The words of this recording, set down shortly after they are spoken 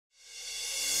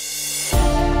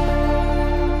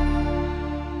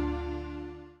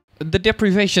The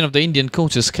deprivation of the Indian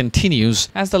coaches continues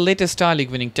as the latest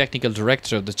I-League winning technical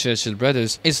director of the Churchill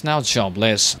brothers is now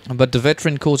jobless. But the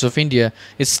veteran coach of India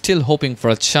is still hoping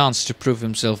for a chance to prove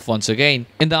himself once again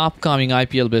in the upcoming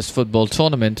IPL-based football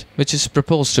tournament, which is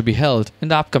proposed to be held in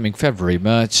the upcoming February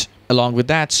match. Along with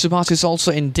that, Subhash is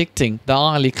also indicting the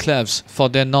I-League clubs for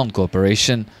their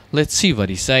non-cooperation. Let's see what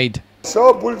he said.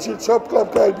 So bullshit, sub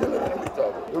club ka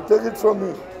IPL. You take it from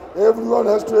me. Everyone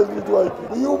has to agree to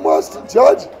IPL. You must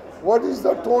judge what is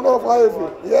the tone of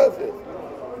IFA.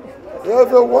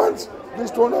 AFA wants this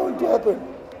tournament to happen.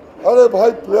 Are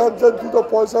bhai, players that do the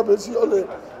paisa besi hole,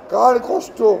 car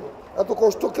costo. Ato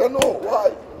costo cano.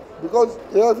 Why? Because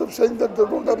AFA is saying that they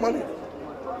don't have money.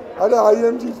 Are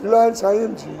IMG, Reliance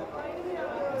IMG,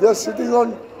 they are sitting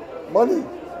on money.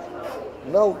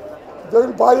 Now, they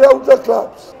will buy out the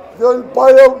clubs. They will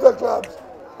buy out the clubs.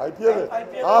 IPL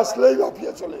है, आस लेगा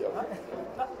पिया चलेगा,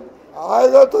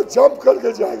 आएगा तो jump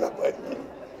करके जाएगा भाई,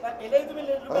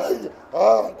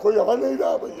 हाँ कोई आ नहीं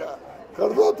रहा भैया,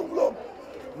 कर दो तुम लोग,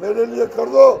 मेरे लिए कर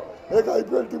दो, एक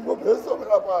IPL टीम को भेज दो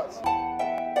मेरा पास।